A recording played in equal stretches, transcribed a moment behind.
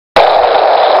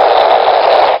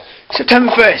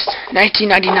September 1st,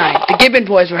 1999, the Gibbons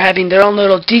boys were having their own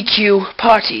little DQ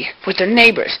party with their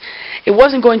neighbors. It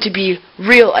wasn't going to be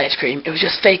real ice cream, it was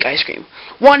just fake ice cream.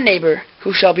 One neighbor,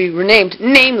 who shall be renamed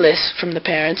nameless from the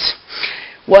parents,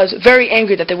 was very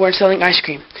angry that they weren't selling ice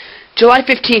cream. July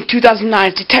 15,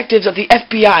 2009, detectives of the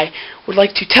FBI would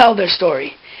like to tell their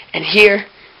story. And here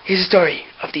is the story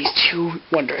of these two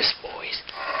wondrous boys.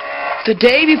 The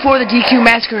day before the DQ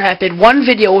massacre happened, one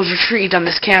video was retrieved on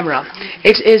this camera.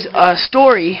 It is a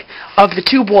story of the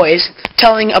two boys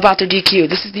telling about their DQ.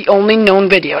 This is the only known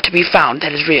video to be found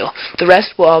that is real. The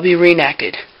rest will all be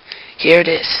reenacted. Here it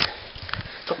is.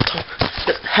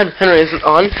 Henry, is it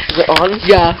on? Is it on?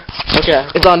 Yeah. Okay.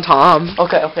 It's on Tom.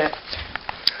 Okay, okay.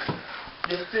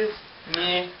 This is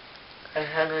me and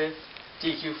Henry's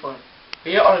DQ fun.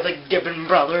 We are the Gibbons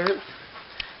brothers.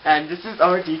 And this is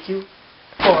our DQ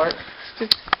part.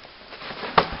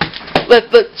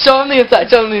 Let's show them the inside.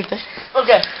 Show them the inside.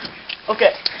 Okay.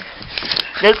 Okay.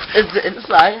 This is the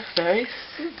inside. Very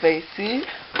spacey.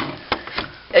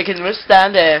 It can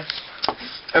withstand a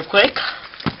earthquake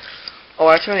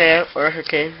or a tornado or a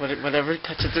hurricane, whatever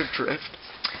touches or drift.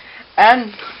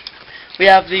 And we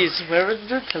have these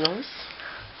wearable pillows.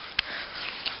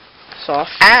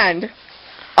 Soft. And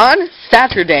on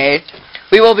Saturday,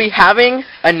 we will be having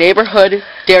a neighborhood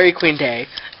Dairy Queen day,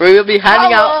 where we will be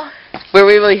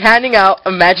handing out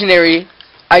imaginary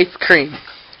ice cream.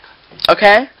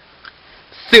 Okay?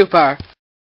 Super.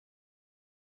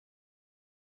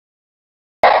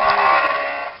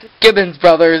 Gibbons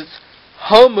Brothers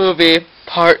Home Movie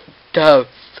Part 2.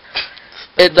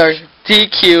 It's our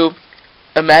DQ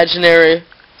imaginary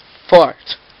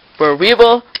fort, where we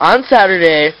will on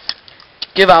Saturday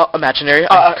give out imaginary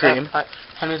ice cream.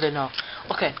 How do they know?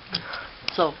 Okay,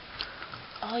 so,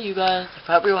 all you guys are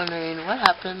probably wondering what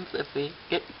happens if we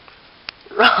get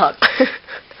robbed.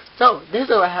 So, this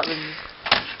is what happens.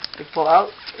 We pull out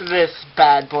this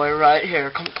bad boy right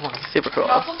here. Come on. Super cool.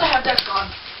 You're not supposed to have that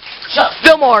gun. Shut up.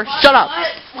 Fillmore, shut up.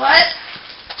 What?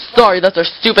 Sorry, that's our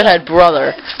stupid head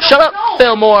brother. No, Shut up, no.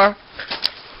 Fillmore.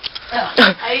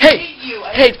 I Hey, hate you.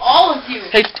 I hey, hate all of you.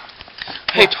 Hey,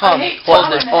 Tom. I hate What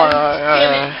Tom is it?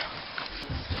 and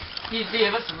He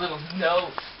gave us a little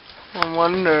note. I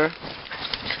wonder.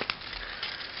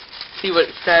 See what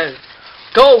it says.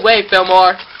 Go away,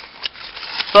 Philmore.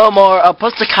 Philmore, I'll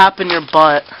put the cap in your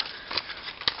butt.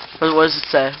 What does it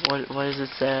say? What does it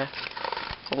say?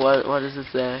 What does it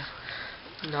say?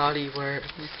 Naughty words.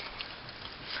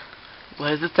 What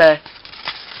does it say?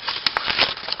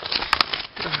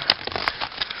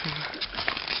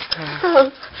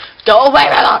 Go away,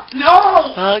 Rilla!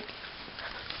 No!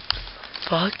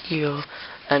 Fuck you.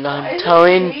 And I'm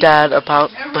telling Dad about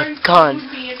the gun.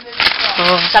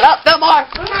 Shut up, Philmore!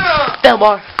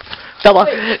 Philmore! Philmore!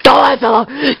 Go away, Philmore!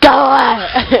 Go away!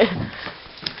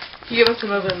 He gave us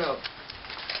another note.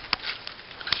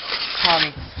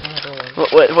 Tommy.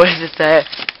 What does it say?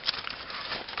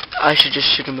 I should just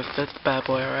shoot him with this bad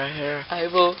boy right here. I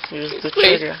will. Here's the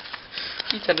Wait. trigger.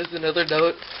 He sent us another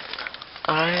note.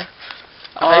 I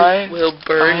will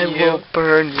burn you. I will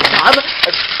burn you.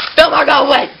 Philmore, go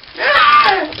away!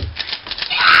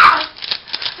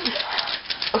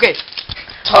 Okay.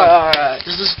 Alright.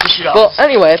 This is the shit off. Well,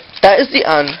 anyway, that is the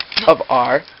end of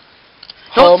our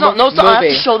No, home it's not. I have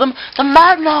movie. to show them the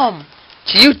Magnum.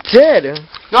 You did.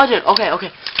 No, I did. Okay.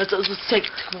 Let's take.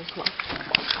 Come on.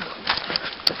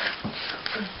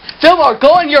 Fillmore,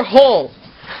 go in your hole.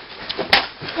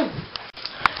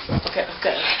 Okay.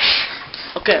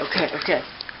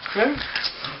 Here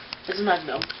is a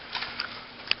Magnum.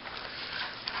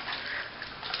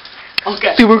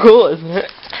 Okay. Super cool, isn't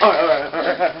it?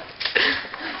 Alright.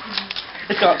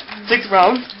 It's got 6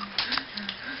 rounds.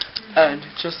 And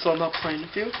just so I'm not playing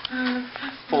with you,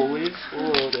 fully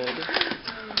loaded.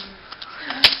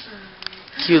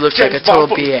 You look like a total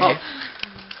BA.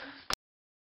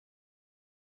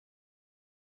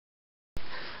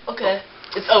 Okay,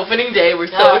 it's opening day. We're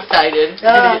so excited.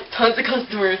 Yeah. Tons of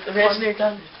customers. Imaginary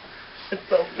customers.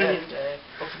 It's opening day.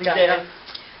 Opening day.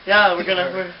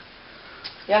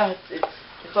 Yeah,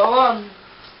 it's all on.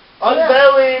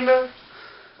 Unveiling.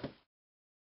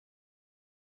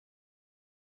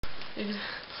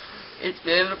 It's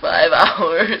been 5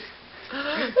 hours.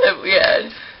 And we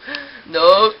had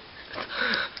no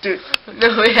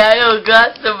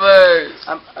customers.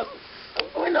 I'm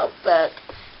going up back.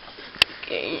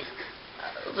 Okay.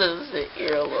 I'll just sit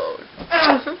here alone.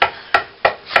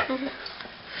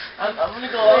 I'm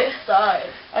gonna go outside.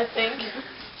 I think.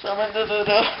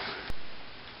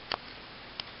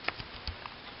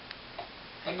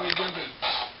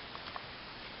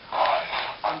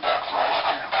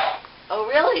 Oh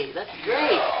really? That's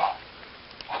great.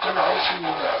 ice cream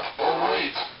you have? Oh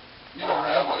wait, you don't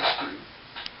have ice cream.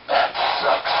 That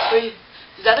sucks. Wait,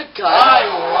 is that a gun? I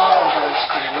love ice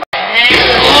cream.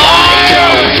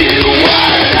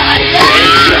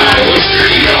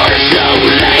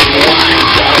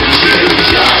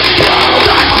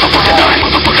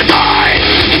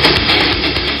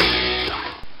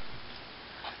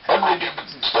 Henry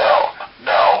Gibbons is down.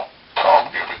 Now,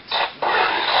 Tom Gibbons,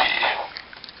 where is he?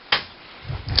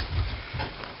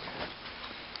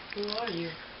 Who are you?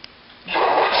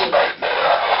 Worst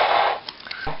nightmare.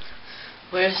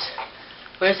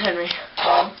 Where's Henry?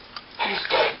 Tom, he's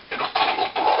dead in a pool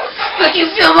of blood. Look, you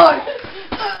Philmore!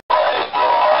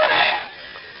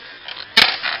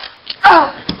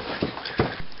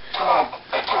 Tom,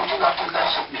 I told you not to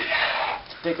mess with me.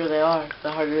 The bigger they are,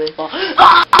 the harder they fall.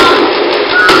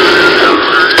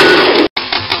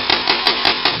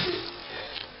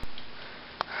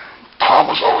 Tom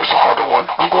was always the harder one.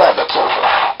 I'm glad that's over.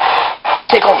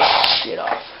 Take all this shit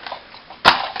off.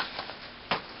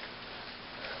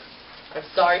 I'm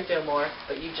sorry, Philmore,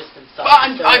 but you've just been sorry.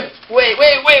 Wait.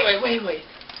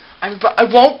 I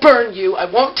won't burn you. I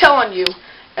won't tell on you.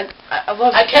 And I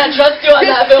love you. I can't trust you on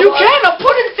that, You Philmore. can. I'll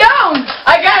put it down.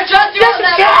 I can't trust you on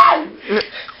that. Yes,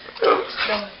 you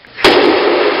can.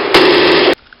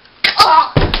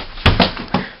 Ah!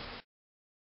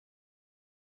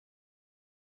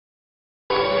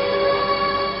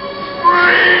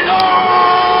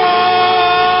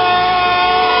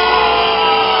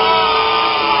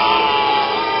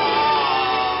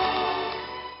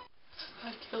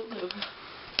 I killed him.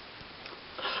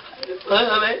 I put him in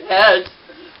my head.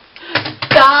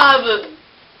 Stop!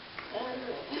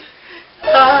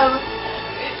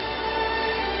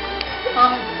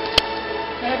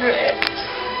 Henry.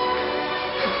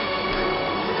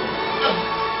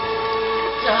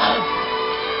 Stop.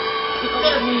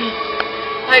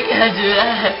 I can't do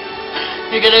that.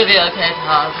 You're gonna be okay,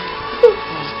 Tom.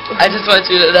 I just want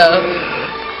you to know.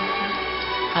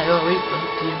 I always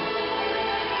loved you.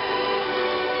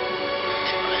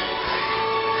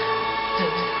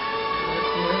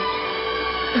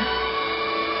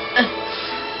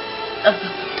 I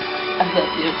love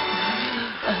you.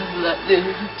 I love you,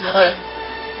 darling.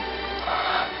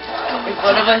 If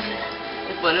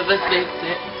one of us makes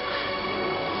it,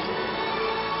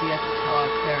 we have to tell our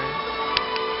parents.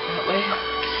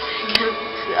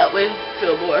 That way,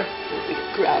 Philmore will be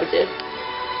grounded.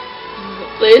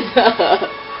 Please.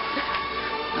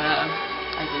 I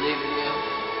believe in you.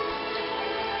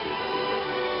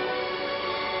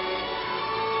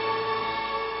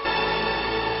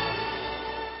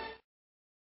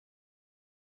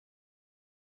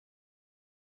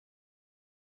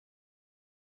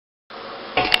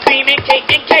 Cream and cake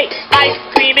and cake, ice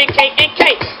cream and cake and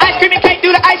cake, ice cream and cake,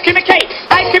 do the ice cream and cake,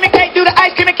 ice cream and cake, do the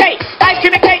ice cream and cake, ice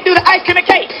cream and cake, do the ice cream and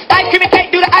cake, ice cream and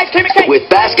cake, do the ice cream and cake. With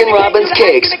Baskin-Robbins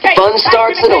cakes, fun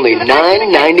starts at only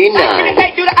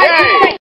 $9.99.